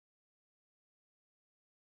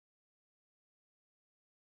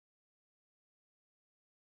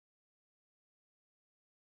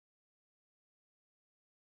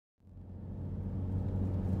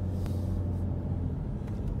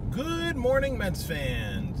Good morning, Mets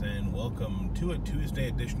fans, and welcome to a Tuesday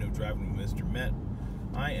edition of Driving with Mr. Met.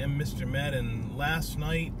 I am Mr. Met, and last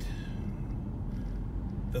night,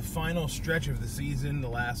 the final stretch of the season, the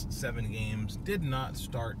last 7 games, did not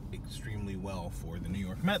start extremely well for the New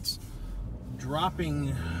York Mets,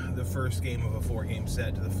 dropping the first game of a 4-game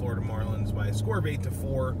set to the Florida Marlins by a score of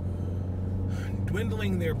 8-4,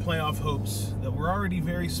 dwindling their playoff hopes that were already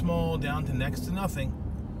very small down to next to nothing.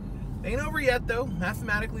 Ain't over yet, though.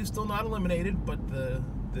 Mathematically, still not eliminated, but the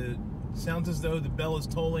sounds as though the bell is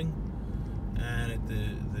tolling and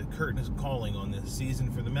the curtain is calling on this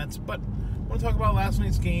season for the Mets. But I want to talk about last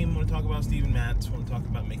night's game. I want to talk about Steven Matz. I want to talk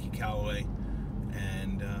about Mickey Callaway,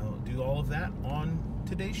 and do all of that on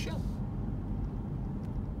today's show.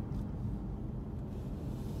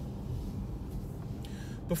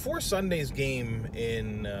 Before Sunday's game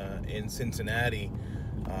in Cincinnati.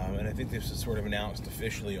 And I think this was sort of announced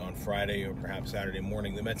officially on Friday or perhaps Saturday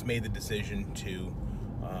morning. The Mets made the decision to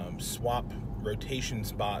swap rotation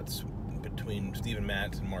spots between Steven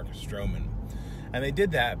Matz and Marcus Stroman. And they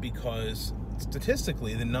did that because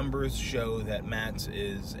statistically the numbers show that Matz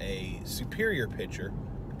is a superior pitcher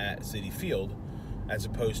at Citi Field as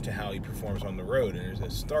opposed to how he performs on the road. And there's a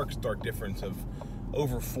stark difference of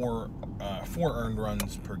over four earned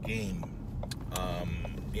runs per game.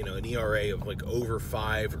 An ERA of like over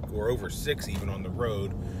 5 or over 6 even on the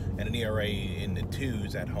road, and an ERA in the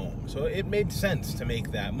 2s at home. So it made sense to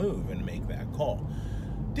make that move and make that call.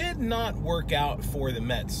 Did not work out for the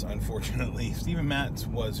Mets, unfortunately. Steven Matz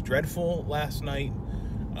was dreadful last night.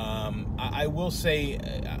 I will say,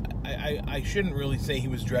 I shouldn't really say he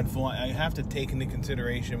was dreadful. I have to take into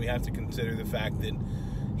consideration, we have to consider the fact that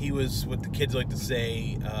he was, what the kids like to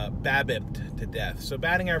say, BABIP'd to death. So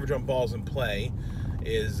batting average on balls in play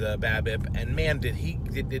is BABIP, and man,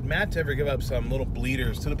 did Matz ever give up some little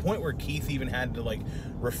bleeders to the point where Keith even had to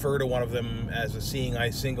refer to one of them as a seeing eye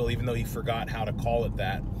single, even though he forgot how to call it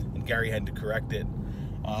that, and Gary had to correct it.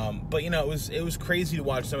 But it was crazy to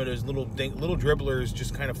watch some of those little dribblers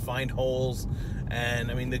just kind of find holes, and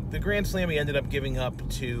I mean the grand slam he ended up giving up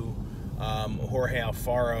to Jorge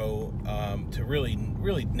Alfaro to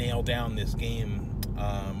really nail down this game.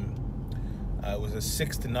 It was a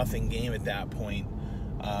 6-0 game at that point.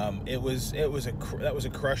 That was a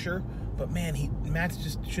crusher, but man, Matz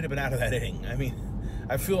just should have been out of that inning. I mean,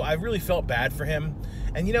 I really felt bad for him,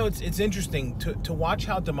 and it's interesting to watch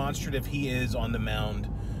how demonstrative he is on the mound,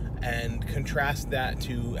 and contrast that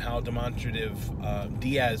to how demonstrative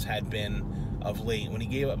Diaz had been of late when he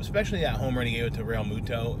gave up, especially that home run he gave it to Real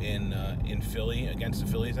Muto in Philly against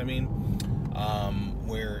the Phillies. I mean,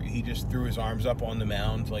 where he just threw his arms up on the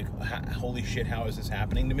mound like, holy shit, how is this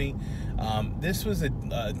happening to me? This was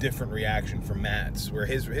a different reaction from Matz, where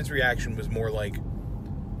his reaction was more like,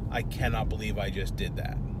 I cannot believe I just did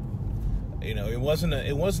that. It wasn't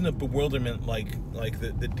a bewilderment like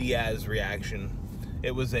the Diaz reaction.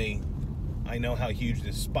 It was I know how huge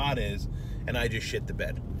this spot is, and I just shit the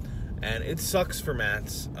bed. And it sucks for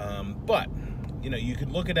Matz, but you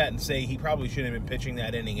could look at that and say he probably shouldn't have been pitching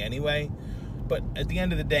that inning anyway. But at the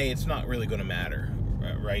end of the day, it's not really going to matter,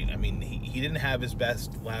 right? I mean, he didn't have his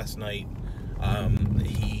best last night.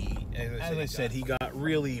 As I said, he got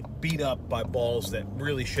really beat up by balls that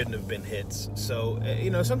really shouldn't have been hits. So,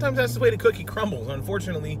 sometimes that's the way the cookie crumbles.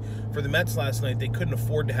 Unfortunately, for the Mets last night, they couldn't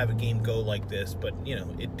afford to have a game go like this. But,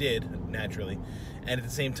 it did, naturally. And at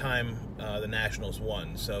the same time, the Nationals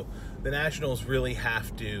won. So the Nationals really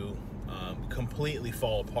have to completely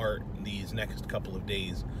fall apart these next couple of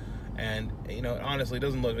days. And, honestly, it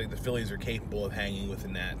doesn't look like the Phillies are capable of hanging with the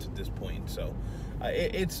Nats at this point. So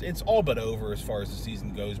it's all but over as far as the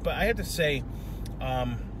season goes. But I have to say,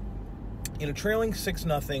 trailing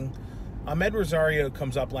 6-0, Amed Rosario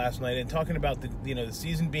comes up last night and talking about the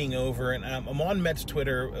season being over. And I'm on Mets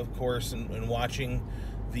Twitter, of course, and watching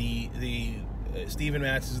the Steven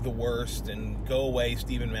Matz is the worst, and go away,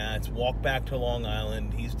 Steven Matz, walk back to Long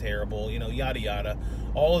Island, he's terrible, yada yada,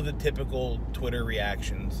 all of the typical Twitter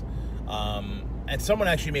reactions. And someone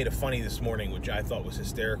actually made a funny this morning, which I thought was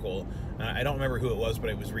hysterical. I don't remember who it was, but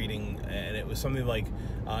I was reading, and it was something like,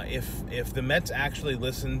 if the Mets actually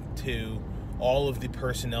listened to all of the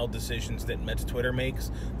personnel decisions that Mets Twitter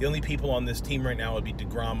makes, the only people on this team right now would be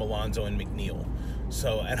DeGrom, Alonso, and McNeil.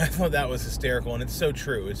 So, and I thought that was hysterical, and it's so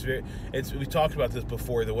true. We talked about this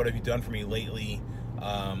before, the what have you done for me lately,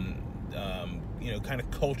 kind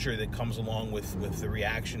of culture that comes along with the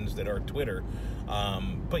reactions that are Twitter.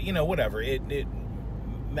 But, whatever.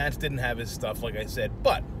 Matz didn't have his stuff, like I said.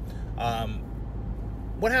 But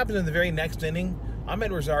what happens in the very next inning?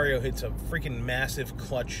 Amed Rosario hits a freaking massive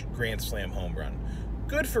clutch grand slam home run.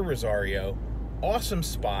 Good for Rosario. Awesome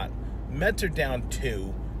spot. Mets are down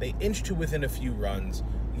 2. They inch to within a few runs.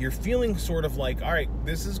 You're feeling sort of like, all right,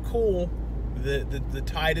 this is cool. The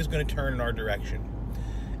tide is going to turn in our direction.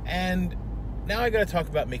 And now I got to talk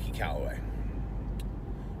about Mickey Callaway,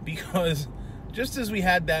 because just as we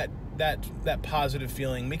had that positive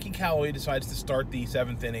feeling, Mickey Callaway decides to start the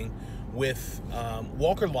 7th inning with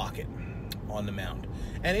Walker Lockett on the mound.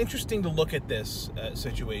 And interesting to look at this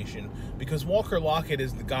situation, because Walker Lockett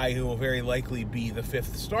is the guy who will very likely be the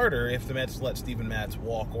 5th starter if the Mets let Steven Matz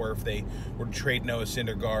walk, or if they were to trade Noah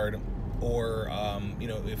Syndergaard, or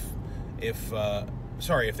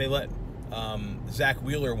if they let Zach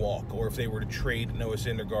Wheeler walk, or if they were to trade Noah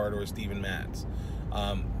Syndergaard or Steven Matz.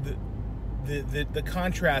 The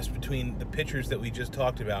contrast between the pitchers that we just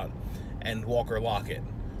talked about and Walker Lockett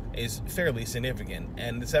is fairly significant,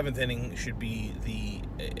 and the 7th inning should be the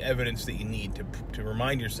evidence that you need to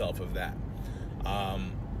remind yourself of that.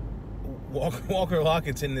 Walker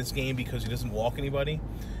Lockett's in this game because he doesn't walk anybody,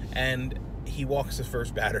 and he walks the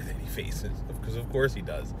first batter that he faces, because of course he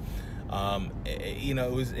does.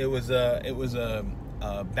 It was a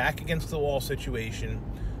back against the wall situation.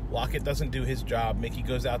 Lockett doesn't do his job. Mickey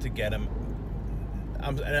goes out to get him.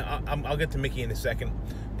 I'll get to Mickey in a second.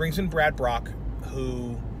 Brings in Brad Brock,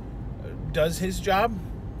 who does his job.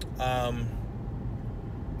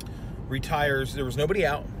 Retires. There was nobody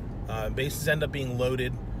out. Bases end up being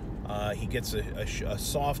loaded. He gets a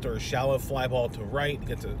soft or a shallow fly ball to right. He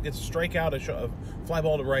gets a strikeout, a fly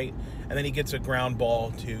ball to right, and then he gets a ground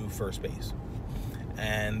ball to first base.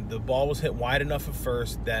 And the ball was hit wide enough at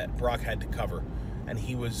first that Brock had to cover, and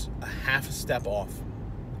he was a half a step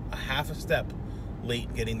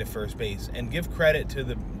late getting to first base. And give credit to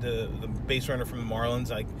the base runner from the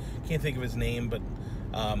Marlins. I can't think of his name, but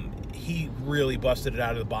he really busted it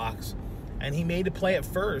out of the box, and he made a play at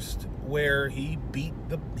first where he beat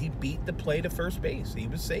the play to first base. He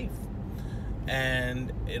was safe,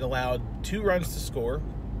 and it allowed 2 runs to score.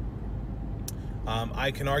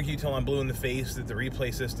 I can argue till I'm blue in the face that the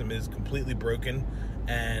replay system is completely broken,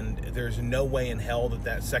 and there's no way in hell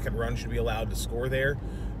that second run should be allowed to score there,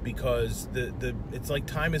 because it's like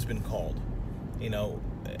time has been called.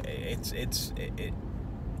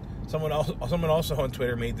 Someone also on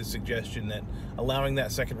Twitter made the suggestion that allowing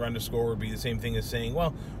that second run to score would be the same thing as saying,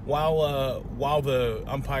 well, while the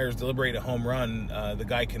umpires deliberate a home run, the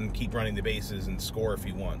guy can keep running the bases and score if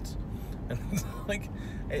he wants. And it's like,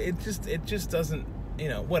 it just doesn't,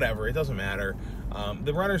 whatever. It doesn't matter.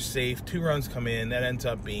 The runner's safe. 2 runs come in. That ends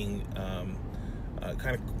up being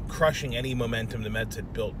kind of crushing any momentum the Mets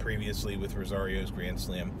had built previously with Rosario's grand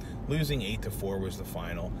slam. Losing 8-4 was the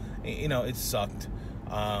final. It sucked.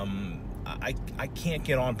 I can't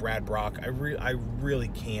get on Brad Brock. I really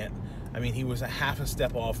can't. I mean, he was a half a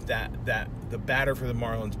step off that the batter for the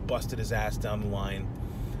Marlins busted his ass down the line,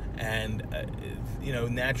 and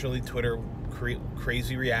naturally Twitter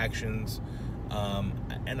crazy reactions.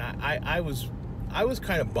 And I was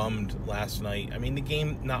kind of bummed last night. I mean, the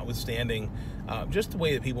game notwithstanding, just the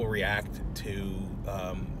way that people react to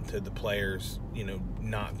the players,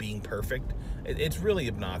 not being perfect. It's really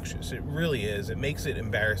obnoxious. It really is. It makes it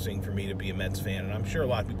embarrassing for me to be a Mets fan, and I'm sure a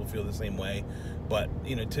lot of people feel the same way. But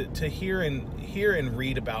to hear and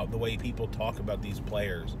read about the way people talk about these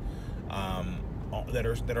players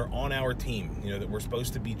that are on our team, that we're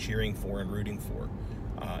supposed to be cheering for and rooting for,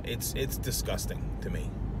 it's disgusting to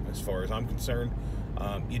me. As far as I'm concerned,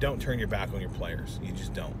 you don't turn your back on your players. You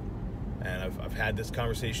just don't. And I've had this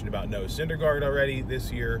conversation about Noah Syndergaard already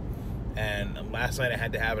this year, and last night I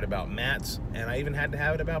had to have it about Matz, and I even had to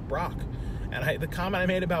have it about Brock. And the comment I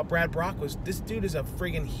made about Brad Brock was, this dude is a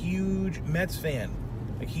friggin' huge Mets fan.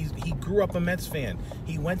 Like, he grew up a Mets fan.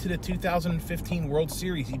 He went to the 2015 World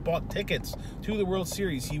Series. He bought tickets to the World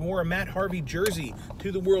Series. He wore a Matt Harvey jersey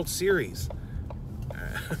to the World Series.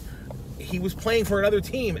 He was playing for another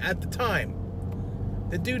team at the time.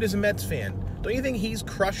 The dude is a Mets fan. Don't you think he's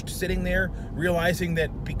crushed sitting there, realizing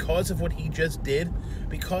that because of what he just did,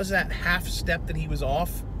 because of that half step that he was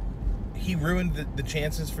off, he ruined the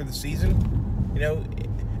chances for the season?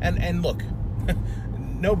 And look,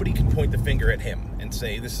 nobody can point the finger at him and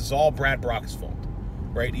say this is all Brad Brock's fault,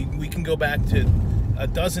 right? We can go back to a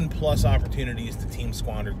dozen plus opportunities the team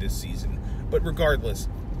squandered this season. But regardless,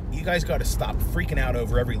 you guys got to stop freaking out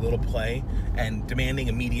over every little play and demanding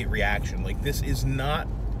immediate reaction. Like, this is not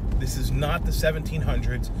the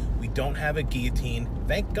 1700s. We don't have a guillotine.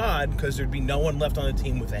 Thank God, because there'd be no one left on the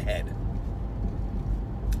team with a head.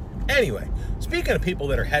 Anyway, speaking of people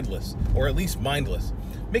that are headless, or at least mindless,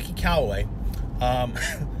 Mickey Callaway,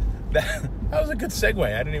 that was a good segue.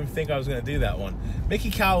 I didn't even think I was going to do that one.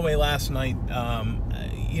 Mickey Callaway last night,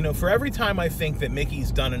 for every time I think that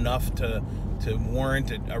Mickey's done enough to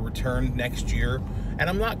warrant a return next year, and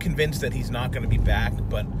I'm not convinced that he's not going to be back,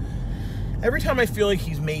 but every time I feel like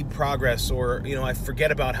he's made progress, or I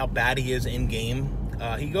forget about how bad he is in game,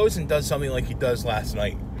 he goes and does something like he does last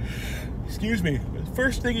night. Excuse me.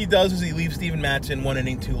 First thing he does is he leaves Steven Matz in 1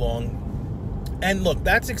 inning too long. And look,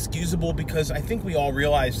 that's excusable because I think we all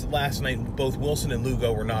realized last night both Wilson and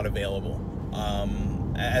Lugo were not available,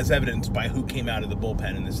 as evidenced by who came out of the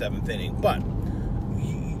bullpen in the 7th inning. But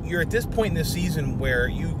you're at this point in the season where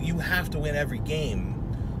you have to win every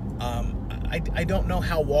game. I don't know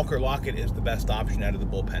how Walker Lockett is the best option out of the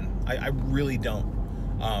bullpen. I really don't.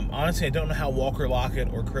 Honestly, I don't know how Walker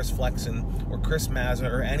Lockett or Chris Flexen or Chris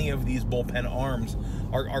Mazza or any of these bullpen arms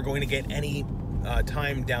are going to get any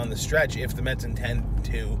time down the stretch if the Mets intend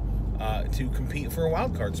to compete for a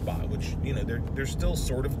wild card spot, which they're still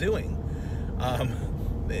sort of doing.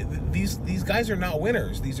 These guys are not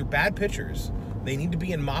winners. These are bad pitchers. They need to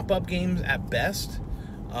be in mop-up games at best,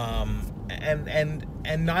 and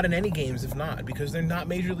not in any games if not, because they're not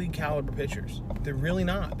major league caliber pitchers. They're really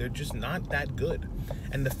not. They're just not that good.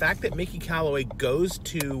 And the fact that Mickey Callaway goes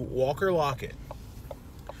to Walker Lockett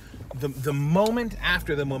the moment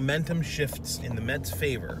after the momentum shifts in the Mets'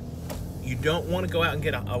 favor, you don't want to go out and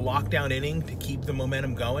get a lockdown inning to keep the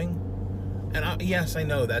momentum going. And yes, I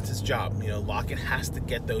know that's his job. Lockett has to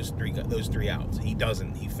get those three outs. He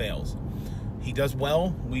doesn't. He fails. He does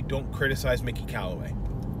well. We don't criticize Mickey Callaway.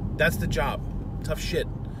 That's the job. Tough shit.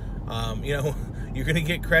 You're going to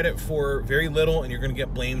get credit for very little, and you're going to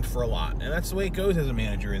get blamed for a lot. And that's the way it goes as a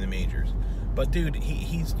manager in the majors. But, dude,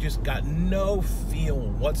 he's just got no feel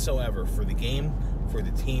whatsoever for the game, for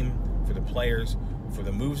the team, for the players, for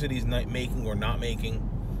the moves that he's not making or not making.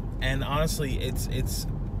 And, honestly, it's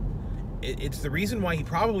the reason why he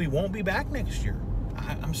probably won't be back next year.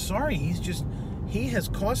 I'm sorry. He has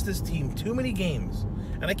cost this team too many games.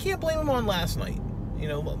 And I can't blame him on last night.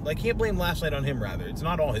 I can't blame last night on him, rather. It's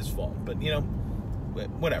not all his fault. But,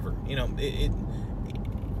 whatever.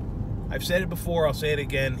 I've said it before, I'll say it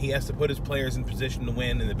again. He has to put his players in position to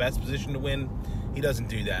win, in the best position to win. He doesn't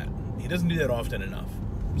do that. He doesn't do that often enough.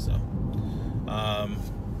 So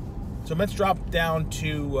Mets dropped down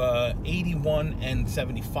to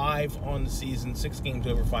 81-75 on the season, 6 games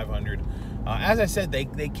over 500. As I said,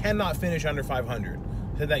 they cannot finish under 500.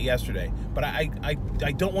 I said that yesterday. But I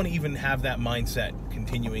don't want to even have that mindset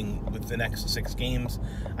continuing with the next 6 games.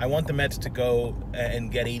 I want the Mets to go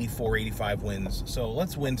and get 84, 85 wins. So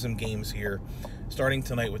let's win some games here, starting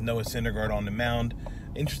tonight with Noah Syndergaard on the mound.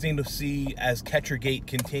 Interesting to see as Catchergate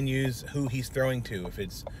continues who he's throwing to, if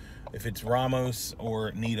it's Ramos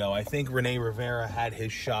or Nito. I think Rene Rivera had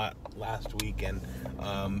his shot last week, and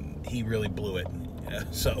he really blew it.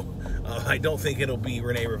 I don't think it'll be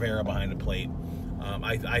Rene Rivera behind the plate.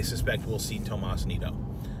 I suspect we'll see Tomas Nito.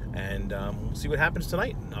 And we'll see what happens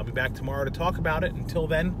tonight. I'll be back tomorrow to talk about it. Until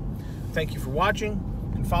then, thank you for watching.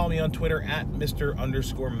 You can follow me on Twitter at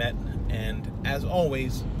Mr_Met. And as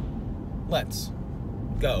always, let's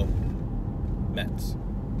go Mets.